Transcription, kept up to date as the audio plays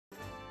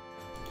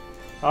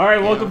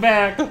Alright, welcome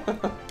back.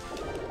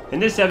 In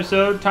this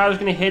episode, Tyler's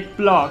gonna hit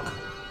block.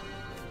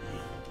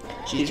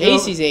 She's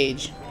Casey's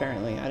age,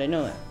 apparently. I didn't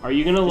know that. Are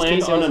you gonna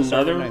land on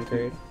another? 9th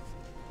grade.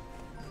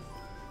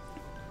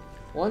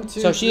 1, 2,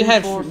 So she 3,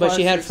 had, 4, but 5,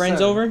 she had 6, friends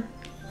 7. over.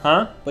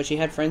 Huh? But she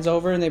had friends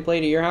over and they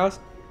played at your house.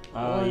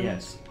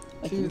 Yes.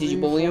 Like, 2, did you 3,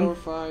 bully 4, him?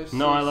 5, 6,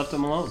 No, I left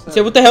him alone. 7.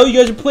 Say, what the hell? You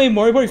guys are playing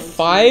Mario Party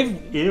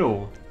 5?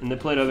 Ew. And they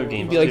played other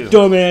games Be like too.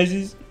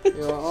 dumbasses.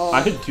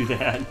 I could do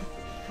that.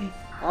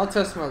 I'll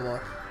test my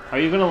luck. Are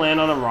you gonna land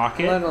on a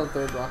rocket? Land on the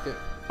 3rd rocket.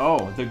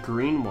 Oh, the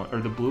green one or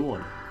the blue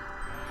one.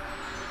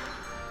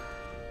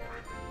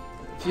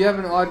 If you have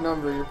an odd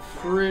number, you're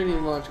pretty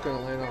much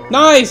gonna land on a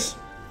Nice.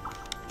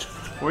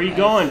 Where are you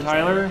going,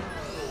 Tyler? rocket.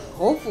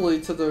 Hopefully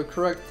to the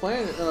correct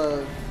planet,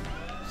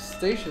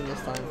 station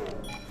this time.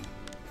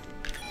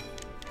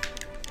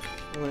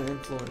 I'm gonna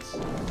influence.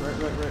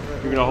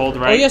 Right. You're gonna hold Oh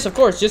right. yes, of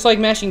course. Just like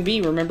mashing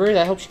B. Remember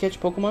that helps you catch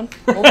Pokemon.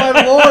 Oh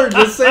my lord,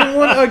 the same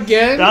one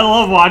again? I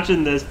love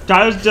watching this.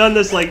 Tyler's done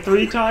this like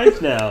 3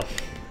 times now.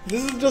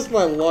 This is just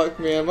my luck,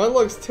 man. My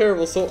luck's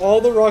terrible, so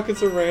all the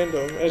rockets are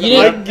random. And You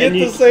I didn't-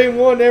 get the same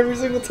one every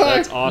single time.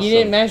 That's awesome. You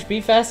didn't mash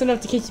B fast enough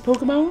to catch the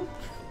Pokemon.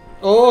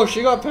 Oh,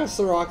 she got past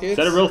the rockets. Is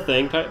that a real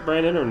thing,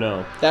 Brandon, or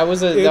no? That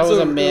was a It's that was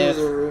a It myth.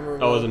 was a rumor.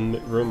 Oh, it was a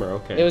rumor.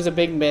 Okay. It was a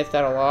big myth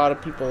that a lot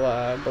of people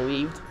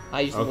believed.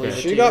 I used to Okay. believe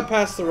it She too. got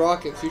past the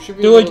rockets. You should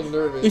be They're a like, little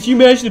nervous. if you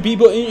mash the B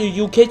button,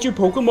 you'll catch your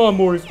Pokemon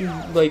more,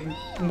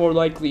 more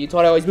likely. You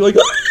thought I always be like.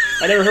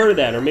 I never heard of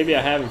that, or maybe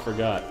I haven't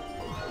forgot.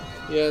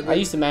 Yeah, I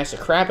used to mash the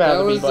crap out that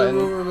of the B was the button.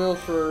 rumor mill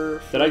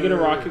for Did I get a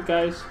rocket,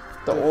 guys?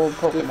 The old the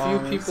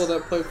Pokemon. few people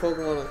that play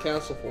Pokemon on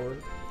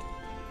Castleford.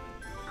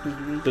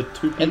 The 2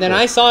 people. And then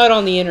I saw it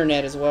on the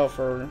internet as well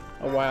for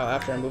a while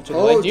after I moved to the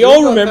Oh, lake. Do Drew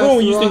y'all got remember past when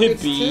we the used to hit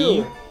rockets, B?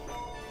 too.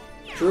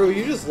 Drew,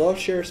 you just love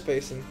share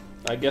spacing.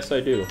 I guess I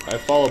do. I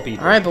follow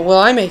people. Alright, but will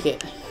I make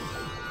it?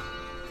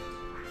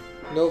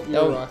 Nope, you're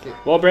No. a rocket.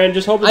 Well, Brandon,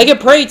 just hope. I can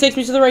pray it takes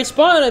me to the right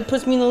spot and it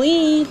puts me in the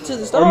lead to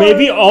the start. Or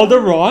maybe all the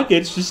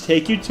rockets just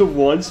take you to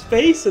one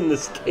space in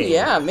this game.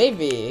 Yeah,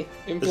 maybe.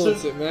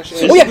 Influence it, mash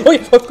Oh yeah, oh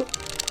yeah.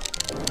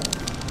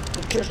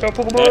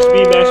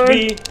 Mash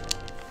B.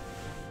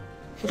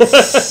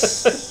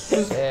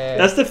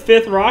 That's the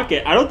 5th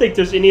rocket. I don't think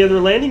there's any other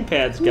landing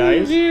pads,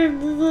 guys.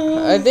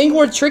 I think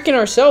we're tricking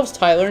ourselves,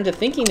 Tyler, into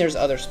thinking there's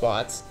other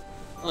spots.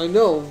 I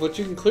know, but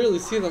you can clearly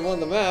see them on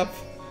the map.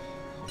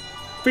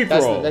 Free for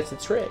all. That's the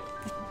trick.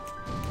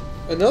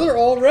 Another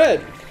all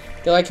red.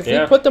 They're like, if we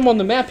put them on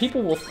the map,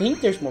 people will think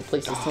there's more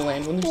places to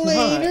land when there's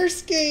Later, not.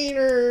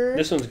 skater.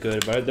 This one's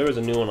good, but there was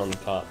a new one on the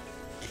top.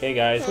 Hey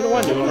guys, We don't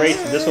want doing new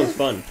races. This one's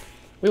fun.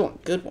 We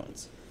want good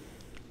ones.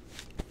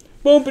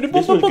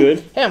 This one's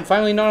good. Hey, I'm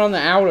finally not on the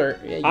outer.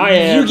 Yeah, I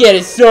am. You get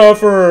it,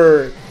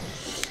 suffer.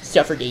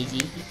 Suffer, Daisy.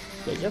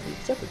 Yeah,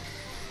 suffer.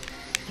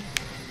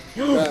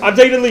 I'm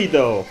taking the lead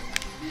though.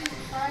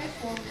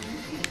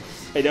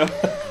 I know.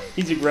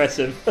 He's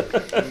aggressive.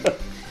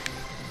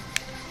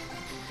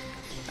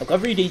 I'll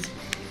cover you, Daisy.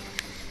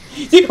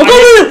 See,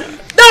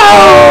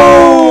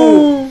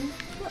 no!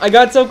 I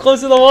got so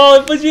close to the wall,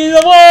 it pushed me in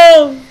the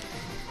wall.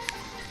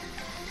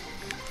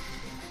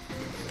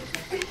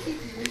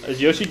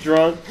 Is Yoshi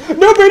drunk?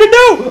 No, Brandon,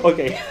 no!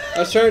 Okay. I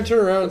was trying to turn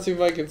around and see if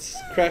I could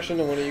crash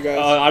into one of you guys.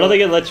 I don't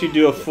think it lets you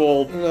do a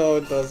full... No,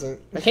 it doesn't.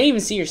 I can't even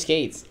see your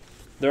skates.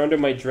 They're under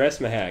my dress,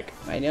 Mahak.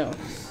 I know.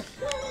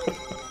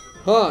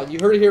 Huh, you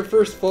heard it here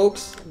first,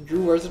 folks.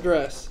 Drew wears a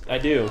dress. I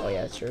do. Oh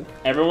yeah, that's true.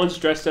 Everyone's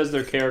dressed as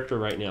their character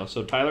right now,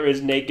 so Tyler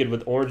is naked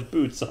with orange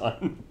boots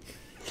on.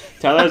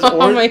 Tyler has Oh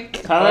orange, my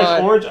Tyler has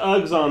God. orange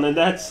Uggs on, and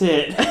that's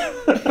it.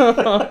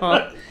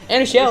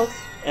 And a shell.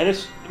 And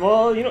it's,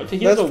 well, you know, he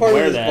That's doesn't part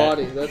wear of his that.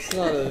 body. That's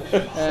not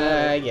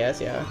a... I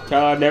guess, yeah.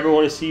 Tyler, I never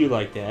want to see you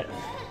like that.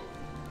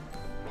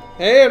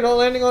 Hey, I'm not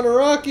landing on a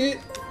rocket.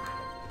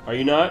 Are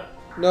you not?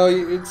 No,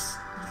 it's...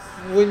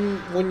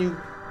 When you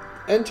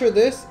enter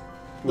this,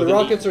 the With an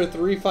rockets are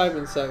 3, 5,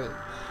 and 7.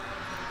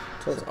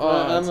 So it's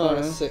I'm on a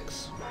it's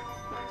 6.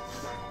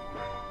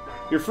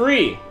 You're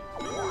free.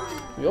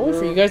 We wait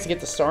for you guys to get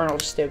the star and I'll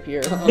just stay up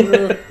here. I'm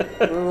gonna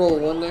roll a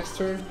 1 next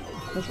turn.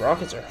 Those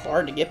rockets are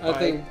hard to get by. I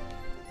think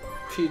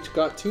Peach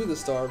got to the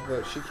star,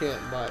 but she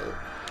can't buy it.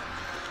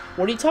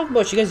 What are you talking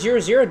about? She got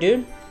 0-0,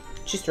 dude.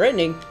 She's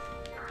threatening.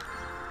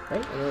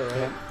 Right? I know,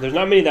 right? There's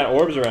not many that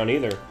orbs around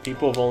either.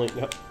 People have only...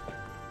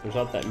 There's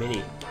not that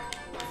many.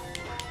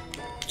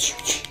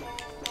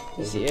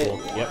 You see it?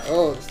 Yep.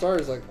 Oh, the star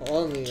is like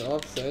on the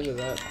opposite end of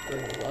that.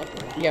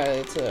 Yeah,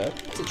 it's a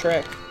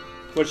trek.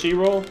 What'd she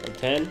roll? A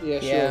 10? Yeah,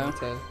 she Yeah. rolled a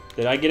 10.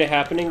 Did I get it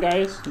happening,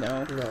 guys?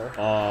 No. No.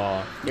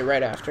 Aw, You're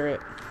right after it.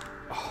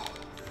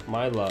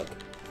 my luck.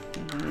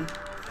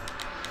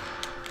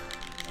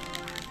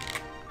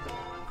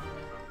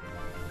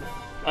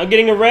 I'm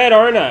getting a red,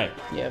 aren't I?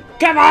 Yep.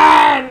 Come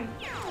on!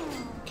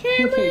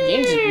 Your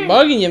game's just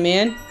bugging you,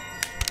 man.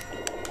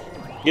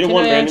 Get a Can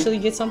one, I Brandon. actually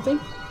get something?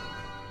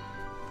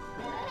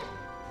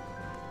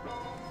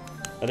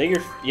 I think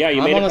you're... Yeah,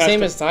 you I'm made on it the past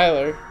same as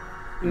Tyler.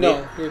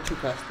 No, you're 2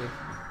 past me.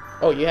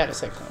 Oh, you had a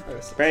 6 on. I got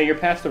a 6. Brandon, you're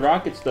past the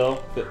rockets,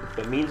 though, if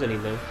it means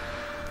anything.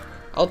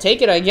 I'll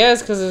take it, I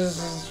guess,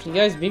 because you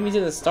guys beat me to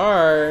the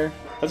star.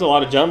 That's a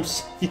lot of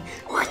jumps.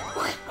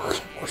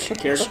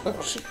 Character.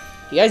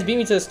 You guys beat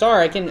me to the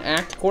star, I can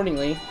act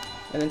accordingly.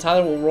 And then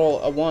Tyler will roll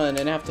a 1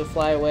 and have to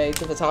fly away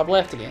to the top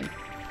left again.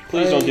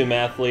 Please don't do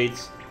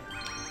mathletes.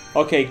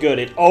 Okay, good.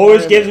 It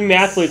always gives me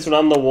mathletes when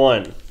I'm the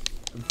 1.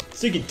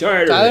 Sick and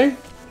tired of Tyler, it.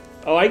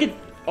 Oh, I get.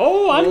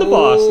 Oh, I'm the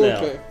boss now.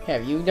 Okay.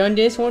 have you done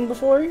this one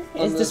before? On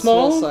Is the the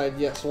small? side,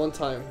 yes, one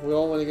time. We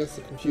all went against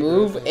the computer.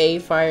 Move I think. A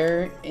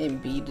fire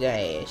and B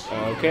dash.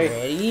 Okay.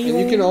 Ready? And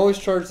you can always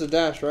charge the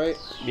dash, right?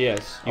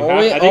 Yes. You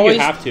Always- have, I think always-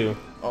 you have to.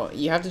 Oh,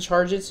 you have to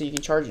charge it so you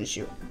can charge and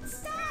shoot.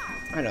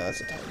 I know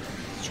that's a type.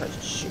 Charge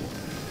and shoot.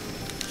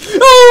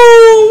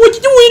 Oh, what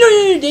you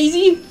doing,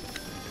 Daisy?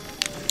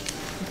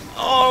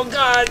 Oh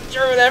God,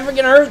 sure that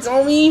freaking hurts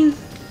on me.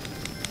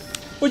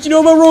 What you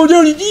know about roll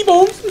down the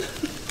D-bombs?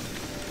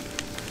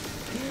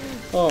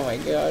 Oh my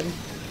God.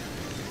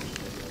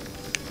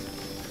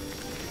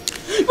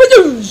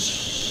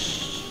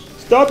 Badoosh!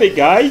 Stop it,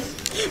 guys.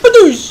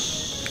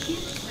 Badoosh!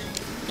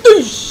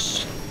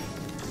 Badoosh!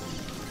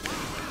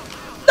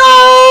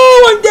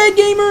 No, I'm dead,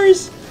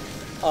 gamers.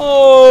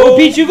 Oh, Oh,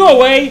 Peach, you go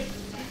away.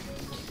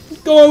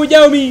 go on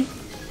without me.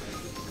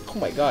 Oh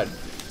my God.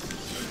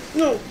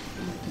 No.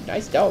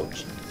 Nice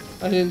dodge.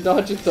 I didn't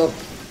dodge it though.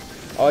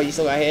 Oh, you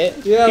still got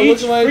hit? Yeah,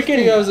 Peach, look at my freaking-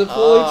 HP. I was at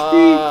full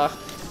HP.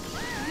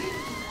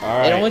 All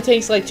right. It only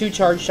takes like 2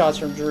 charge shots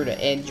from Drew to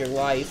end your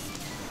life.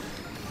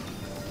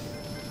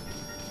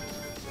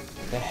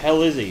 The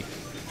hell is he?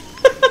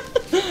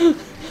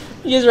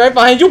 He is right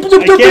behind you. I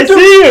can't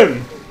see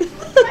him.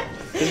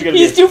 This is gonna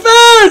He's be too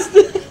fast!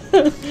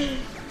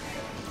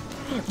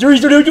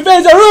 Drew's doing too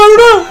fast! I don't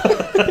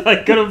know! I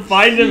couldn't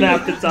find him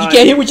half the time. You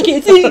can't hit what you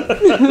can't see!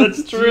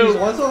 That's true. Jeez,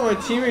 once all my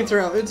teammates are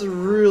out, it's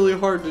really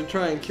hard to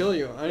try and kill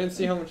you. I didn't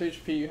see how much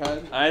HP you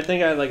had. I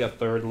think I had like a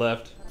third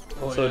left.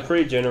 Oh, So yeah. a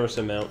pretty generous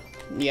amount.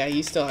 Yeah,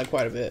 you still had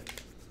quite a bit.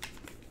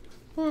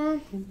 So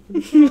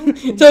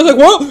I was like,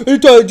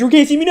 what? Drew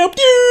can't see me now.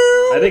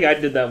 I think I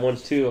did that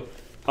once too.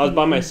 I was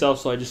by myself,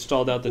 so I just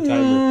stalled out the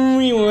timer.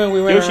 We went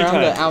Yoshi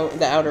around time.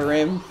 the outer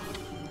rim.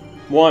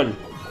 1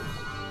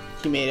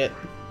 He made it.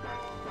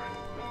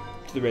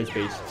 to the red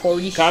space.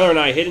 40. Kyler and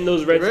I hitting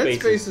those red, Red spaces.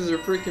 spaces are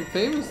freaking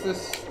famous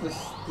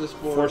this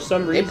board. For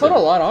some They reason. put a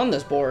lot on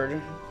this board.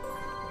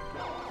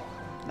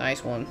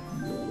 Nice one.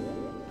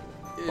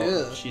 Yeah.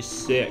 Oh, she's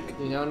sick.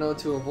 You now know what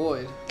to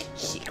avoid.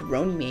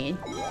 Macaroni, man.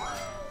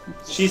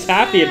 She's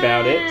happy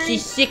about it.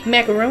 She's sick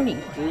macaroni.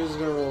 Drew's is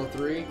gonna roll a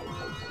 3.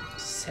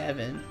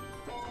 7.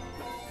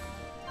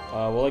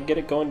 Will I get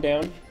it going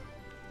down?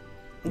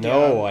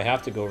 No, I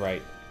have to go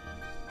right.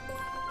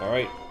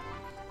 Alright.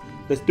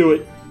 Let's do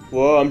it.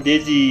 Whoa, I'm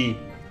dizzy.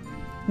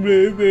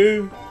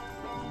 Oh,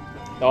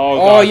 Oh,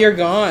 God. you're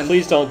gone.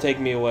 Please don't take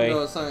me away.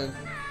 No, it's not.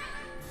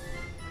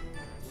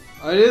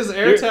 It is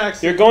air You're,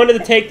 taxi. you're going to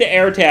take the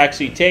air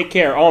taxi. Take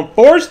care. Oh, I'm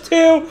forced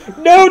to.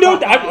 No,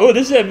 don't. Oh,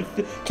 this is a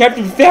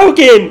Captain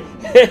Falcon.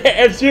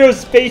 F-Zero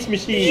space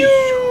machine.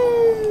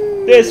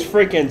 This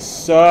freaking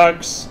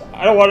sucks.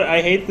 I don't want to.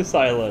 I hate this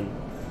island.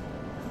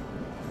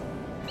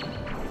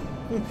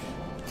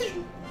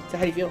 So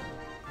how do you feel?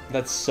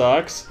 That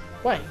sucks.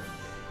 Why?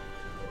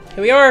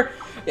 Here we are.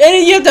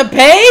 And you have to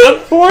pay? I'm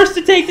forced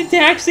to take the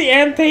taxi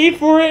and pay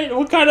for it.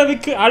 What kind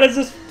of how does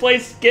this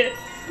place get?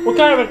 What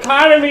kind of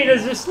economy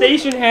does this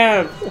station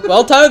have?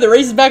 Well, Tyler, the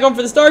race is back on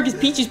for the start because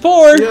Peach is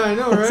poor. Yeah, I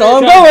know, right? So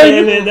I'm God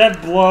going. damn it,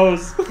 that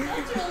blows.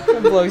 That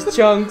blows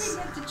chunks.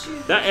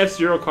 That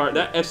F-Zero car,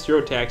 that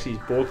F-Zero taxi is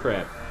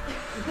bullcrap.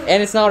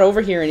 And it's not over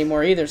here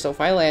anymore either, so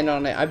if I land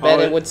on it, I bet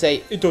Oh, it would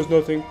say, it does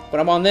nothing. But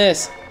I'm on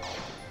this.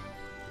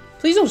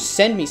 Please don't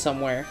send me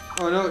somewhere.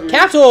 Oh no. You're...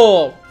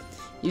 Capsule!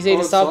 Use A to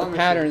it's stop slot the machine.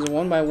 patterns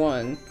one by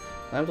one.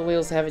 Allow the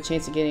wheels to have a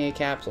chance of getting a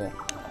capsule.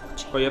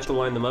 Oh, you have to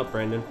line them up,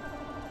 Brandon.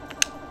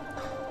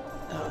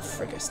 Oh,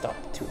 frick, I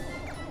stopped too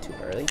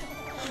early.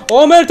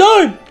 Oh, I'm out of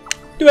time!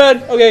 Too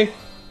bad. Okay.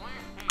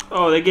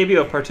 Oh, they gave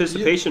you a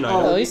participation item.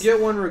 At Oh, you least- get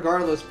one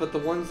regardless, but the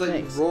ones that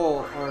Thanks. you roll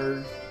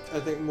are, I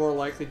think, more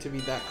likely to be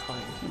that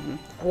kind.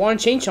 I wanted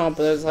to chain chomp,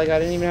 but it was like I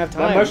didn't even have That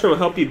time. mushroom will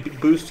help you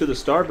boost to the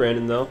star,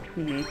 Brandon, though.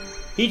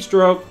 Heat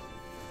stroke.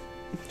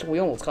 We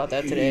almost got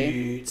that today.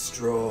 Heat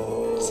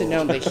stroke. Sitting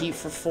out in the heat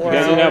for 4 You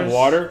hours. guys don't have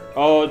water?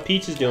 Oh,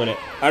 Peach is doing it.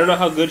 I don't know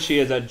how good she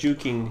is at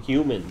juking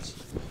humans.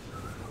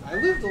 I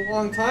lived a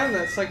long time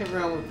that second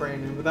round with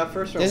Brandon, but that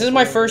first round. This was is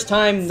my horrible. first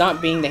time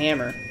not being the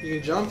hammer. You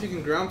can jump, you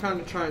can ground pound,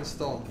 and try and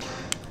stall.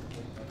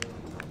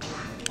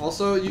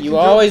 Also, you You can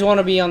always want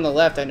to be on the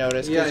left, I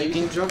noticed. Jump, 'cause yeah, you you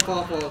can. can jump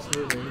off while it's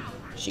moving.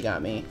 She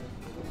got me.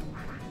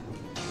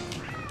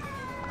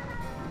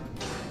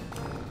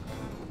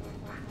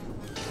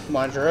 Come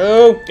on,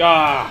 Drew.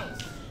 Ah!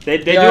 They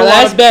do You're a lot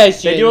last of,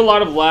 bastion. they do a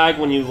lot of lag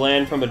when you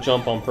land from a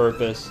jump on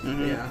purpose.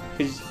 Yeah.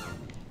 Cause,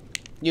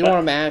 You don't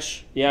want to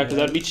mash. yeah, because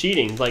that'd be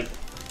cheating. Like,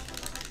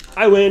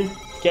 I win.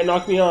 Can't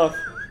knock me off.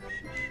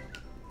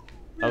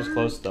 That was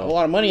close, A though.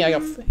 lot of money. I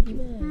got.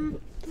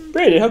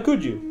 Brandon, how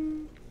could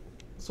you?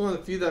 It's one of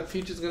the few that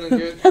Peach is gonna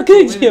get How to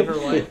could win you? in her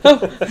life.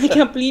 Oh, I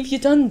can't believe you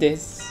done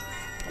this.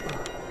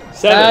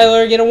 7.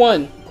 Tyler, get a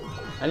 1.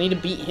 I need to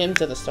beat him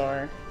to the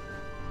star.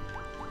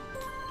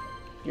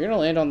 You're gonna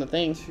land on the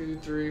thing. 2,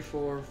 3,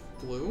 4,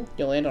 blue.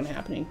 You'll land on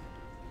happening.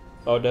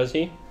 Oh, does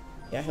he?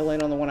 Yeah, he'll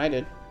land on the one I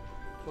did.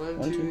 1,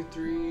 1, 2, 2,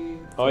 3.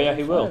 Oh yeah,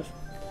 he will. 5.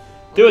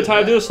 Do it,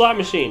 Tyler. Do a slot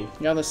machine.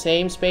 You're on the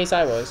same space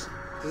I was.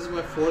 This is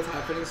my 4th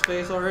happening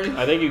space already.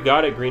 I think you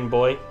got it, green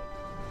boy.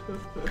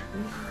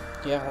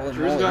 Yeah, holy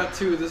Drew's moly. got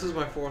 2. This is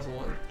my 4th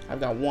one. I've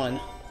got 1.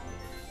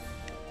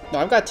 No,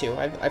 I've got 2.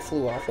 I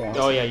flew off once.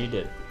 Oh yeah, you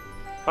did.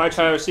 All right,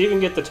 Tyler. See if you can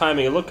get the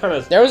timing. It looked kind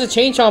of, There was a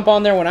chain chomp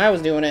on there when I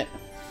was doing it.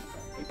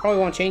 You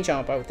probably want chain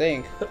chomp, I would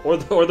think. or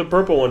the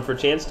purple one for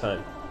chance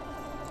time.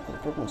 The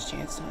purple one's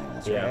chance time.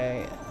 That's Yeah.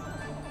 right.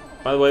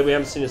 By the way, we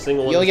haven't seen a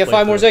single one. You only this get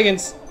 5 more playthrough.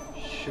 seconds.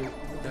 Shoot.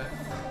 Okay.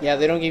 Yeah,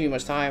 they don't give you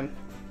much time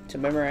to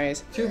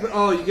memorize.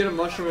 Oh, you get a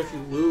mushroom if you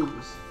lose.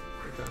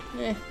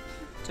 Okay. Eh,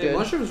 it's Hey, good.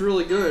 mushroom's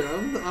really good.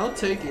 I'll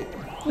take it.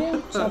 Yeah,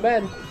 it's not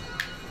bad.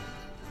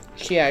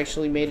 She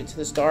actually made it to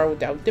the star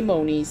without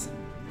demonies.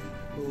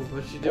 Ooh,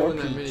 but she did Or win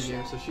that Peach.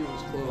 minigame, so she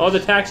was close. Oh, the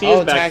taxi Oh, is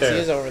the back taxi there.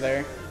 is over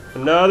there.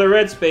 Another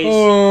red space.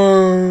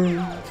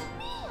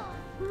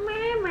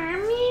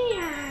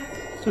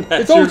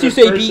 That's It's all what your you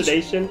say, Peach.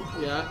 impersonation?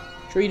 Yeah.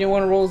 Sure you didn't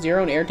want to roll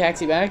 0 and air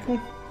taxi back?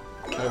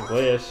 I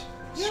wish.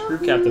 Screw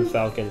Captain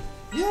Falcon.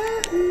 Yeah.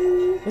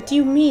 What do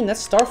you mean? That's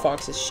Star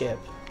Fox's ship.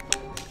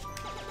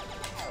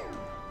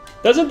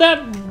 Doesn't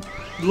that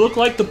look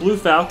like the Blue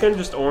Falcon,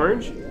 just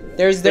orange?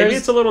 Maybe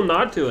it's a little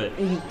nod to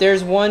it.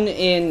 There's one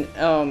in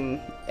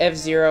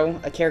F-Zero,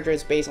 a character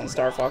that's based on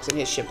Star Fox, and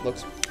his ship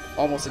looks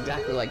almost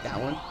exactly like that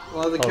one.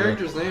 Well, the Hold on.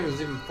 character's name is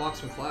even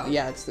Fox McCloud.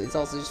 Yeah, it's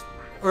also just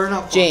Or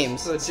not Fox,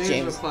 James. James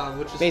James. McCloud,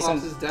 which is Based on-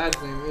 Fox's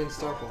dad's name in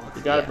Star Fox.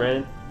 You got Yeah. it,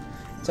 Brandon.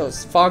 so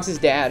it's Fox's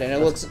dad, and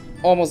it looks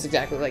almost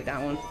exactly like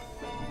that one.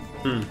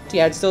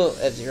 Yeah, it's still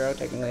F-Zero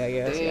technically, I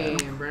guess. Damn,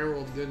 Brandon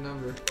rolled a good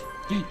number.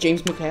 Yeah.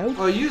 James McCloud?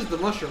 Oh, you used the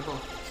mushroom, huh?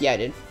 Yeah, I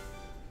did.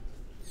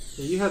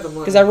 Yeah, you had the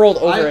mushroom. 'Cause I rolled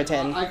over a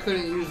 10. I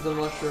couldn't use the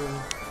mushroom.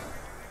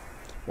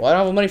 Well, I don't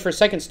have the money for a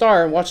second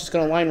star, and watch it's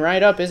gonna line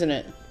right up, isn't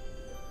it?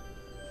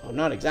 Oh,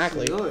 not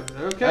exactly. Really?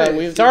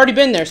 Okay. It's already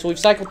been there, so we've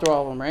cycled through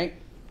all of them, right?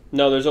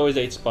 No, there's always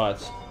 8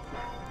 spots.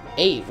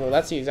 8. Well,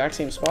 that's the exact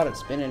same spot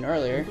it's been in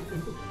earlier.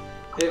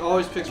 It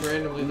always picks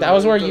randomly. That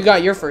was where you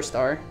got your first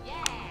star.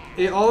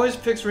 It always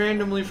picks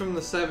randomly from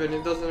the 7.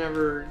 It doesn't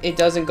ever. It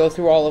doesn't go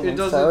through all of It them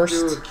doesn't first.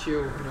 do a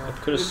queue. No. I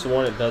could have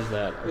sworn it does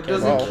that. I It can't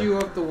doesn't remember. queue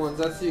up the ones.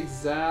 That's the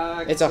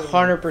exact. It's seven.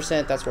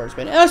 100% that's where it's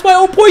been. That's my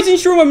own poison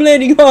shroom I'm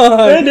landing on!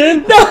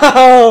 Brandon!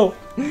 No!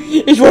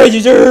 It's what I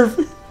deserve!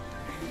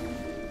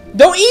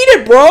 Don't eat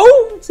it, bro!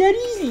 It's that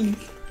easy.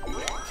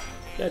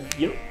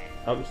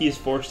 Yeah, he's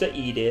forced to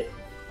eat it.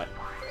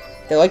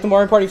 They like the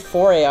Mario Party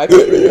 4A.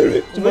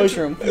 It's a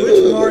mushroom.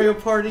 Which Mario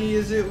Party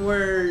is it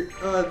where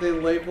they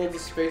label the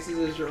spaces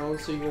as your own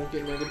so you won't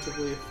get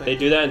negatively affected? They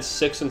do that in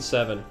 6 and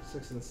 7.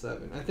 6 and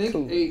 7. I think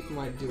Cool. 8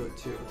 might do it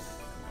too.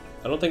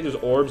 I don't think there's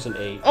orbs in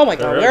 8. Oh my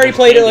god, we There already is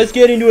played it. candy. Let's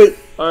get into it.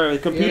 Alright, the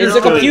computer's It's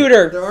a doing it.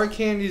 computer. There are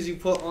candies you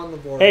put on the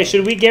board. Hey,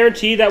 should we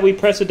guarantee that we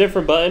press a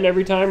different button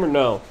every time or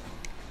no?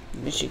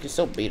 She can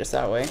still beat us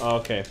that way. Oh,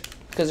 okay.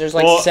 Because there's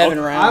like Well, 7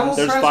 okay. I will rounds.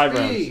 There's press 5 B.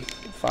 rounds.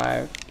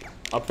 5.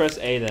 I'll press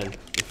A then,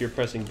 if you're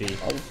pressing B.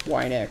 Oh,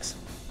 Y and X.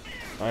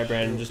 Alright,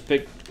 Brandon, just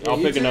pick. Yeah, I'll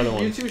you pick two- another You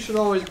one. two should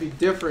always be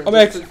different. I'm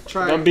just X. to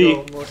try I'm and B.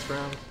 go most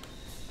rounds.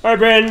 Alright,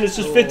 Brandon, it's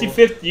just Oh.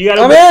 50-50. You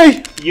gotta I'm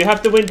win. A! You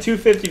have to win 2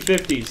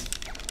 50-50s.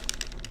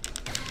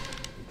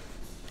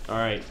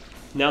 Alright.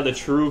 Now the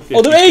true 50-50.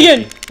 Oh, they're A again!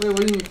 Wait, what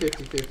do you mean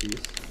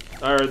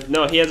 50-50s? Or,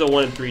 no, he has a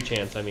 1 in 3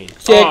 chance, I mean.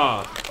 Sick.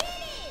 Ah.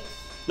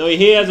 No,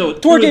 he has a 2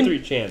 Twerking. in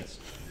 3 chance.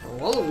 Oh,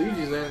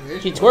 Waluigi's animation.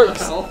 He what the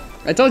twerks. hell?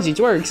 I told you it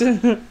works.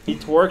 He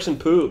twerks and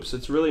poops.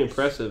 It's really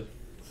impressive.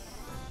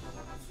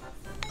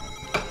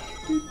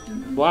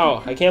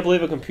 Wow, I can't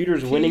believe a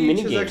computer's winning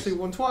Peach has minigames. actually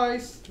won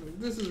twice.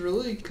 This is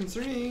really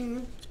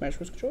concerning. Smash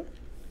Bros. Controller?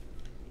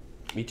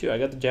 Me too, I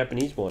got the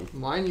Japanese one.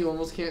 Mine you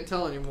almost can't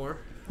tell anymore.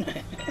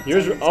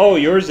 Yours, oh,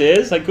 yours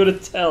is? I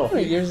couldn't tell.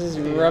 Yours is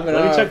rubbing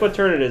Let me up. check what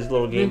turn it is,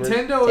 little gamer.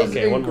 Nintendo is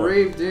Okay, one more.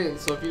 engraved in,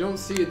 so if you don't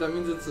see it, that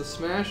means it's a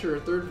Smash or a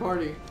third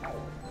party.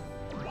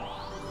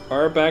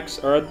 Are our backs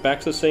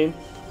the same?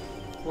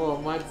 Well,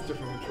 mine's a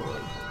different controller.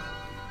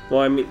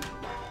 Well, I mean,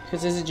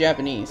 Because this is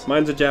Japanese.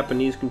 mine's a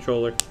Japanese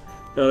controller.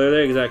 No, they're the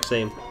exact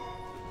same.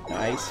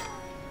 Nice.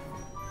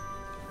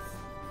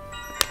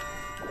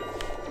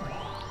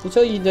 They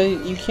tell you that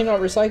you cannot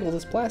recycle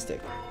this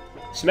plastic.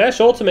 Smash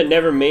Ultimate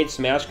never made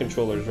Smash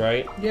controllers,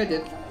 right? Yeah, I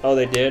did. Oh,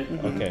 they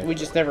did? Okay. We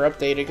just never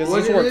updated because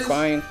What these it work is-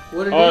 fine.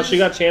 What it Oh, is, she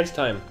got chance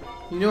time.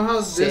 You know how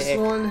this Sick.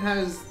 one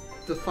has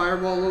the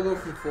Fireball logo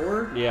from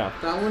 4? Yeah.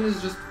 That one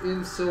is just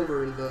in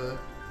silver, the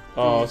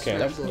Oh, the okay.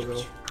 Smash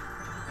logo.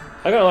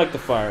 I kinda like the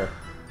fire.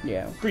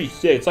 Yeah. Pretty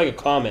sick. It's like a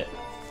comet.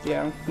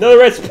 Yeah. Another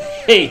red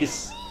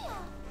space!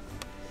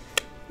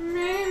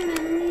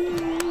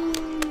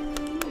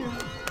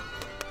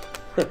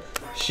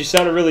 She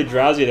sounded really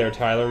drowsy there,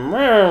 Tyler.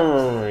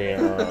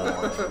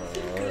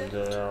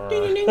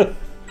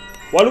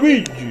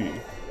 Waluigi!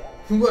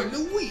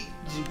 Waluigi.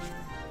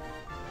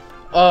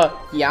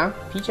 Yeah.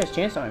 Peach has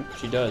chance time.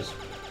 She does.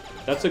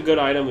 That's a good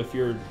item if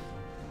you're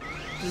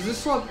Does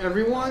this swap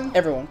everyone?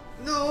 Everyone.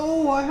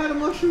 No, I had a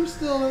mushroom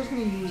still. I was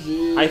gonna use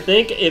it. I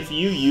think if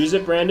you use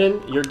it,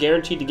 Brandon, you're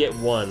guaranteed to get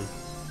one.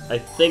 I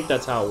think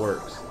that's how it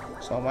works.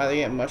 So I'm either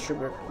getting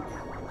mushroom or...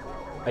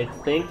 I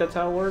think that's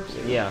how it works.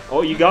 Yeah.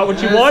 Oh, you got what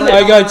you Yes, wanted.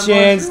 I got my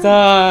chance mushroom.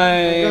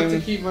 I got to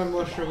time. keep my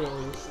mushroom at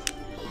least.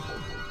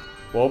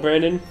 Well,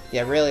 Brandon,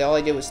 Yeah, really, all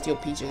I did was steal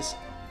peaches.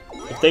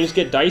 if things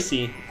get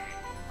dicey,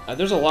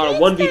 there's a lot of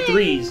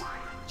 1v3s.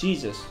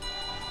 Jesus.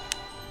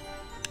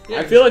 Yeah,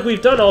 I feel like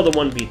we've done all the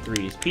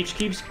 1v3s. Peach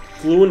keeps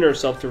gluing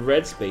herself to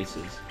red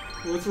spaces.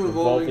 with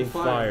revolving Revolving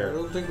fire. fire. I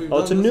don't think we've Oh,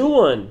 done it's a this new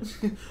one.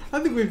 I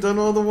think we've done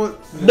all the one.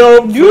 No,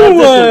 New not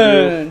this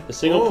one! dude. The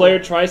single Oh. player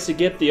tries to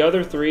get the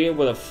other three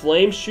with a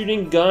flame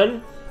shooting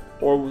gun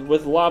or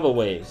with lava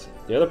waves.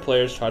 The other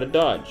players try to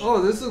dodge.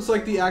 Oh, this looks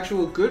like the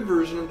actual good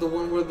version of the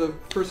one where the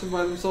person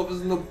by themselves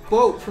is in the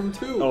boat from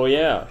 2. Oh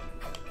yeah.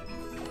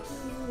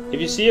 If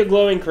you see a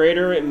glowing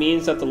crater, it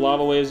means that the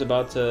lava wave is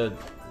about to...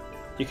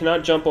 You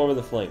cannot jump over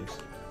the flames.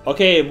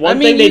 Okay, one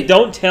mean, thing they you-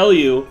 don't tell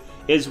you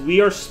is we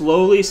are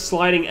slowly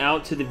sliding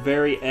out to the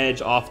very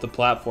edge off the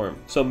platform.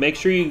 So make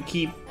sure you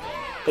keep...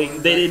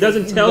 it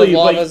doesn't tell The you,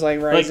 lava's, but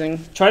like, rising.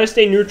 try to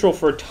stay neutral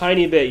for a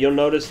tiny bit. You'll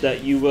notice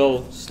that you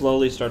will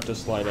slowly start to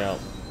slide out.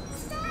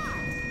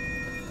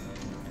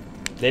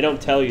 They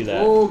don't tell you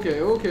that. Okay,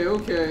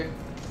 okay.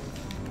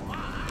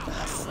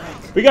 Ah,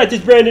 frick. We got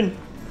this, Brandon!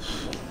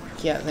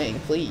 Yeah, thank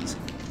please.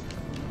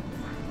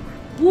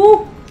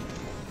 Woo!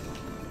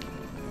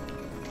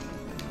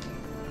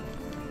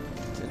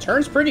 It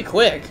turns pretty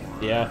quick.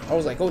 Yeah. I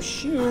was like, oh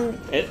shoot.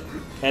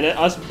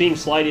 Us being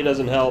slidey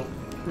doesn't help.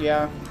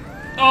 Yeah.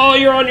 Oh,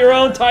 you're on your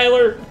own,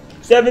 Tyler!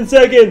 7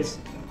 seconds!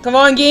 Come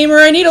on, gamer,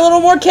 I need a little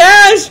more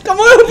cash! Come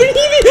on, I believe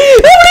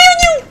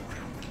in you!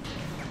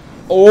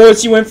 Oh,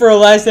 she went for a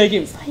last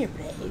second. Fire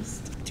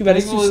blast. Too bad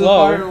it's too Thankfully, the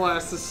fire slow.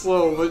 blast is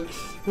slow,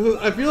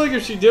 but I feel like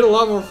if she did a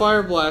lot more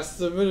fire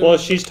blasts, it would Well,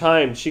 she's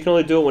timed. She can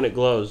only do it when it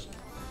glows.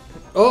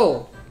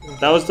 Oh.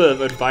 That was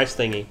the advice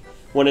thingy.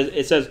 When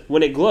it says,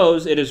 when it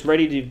glows, it is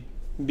ready to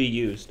be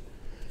used.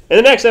 In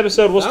the next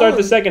episode, we'll That start the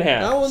one- second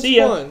half. That one's See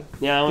ya. fun.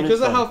 Yeah, that one is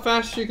Because of fun. how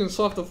fast she can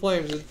swap the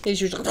flames.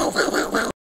 It's usually...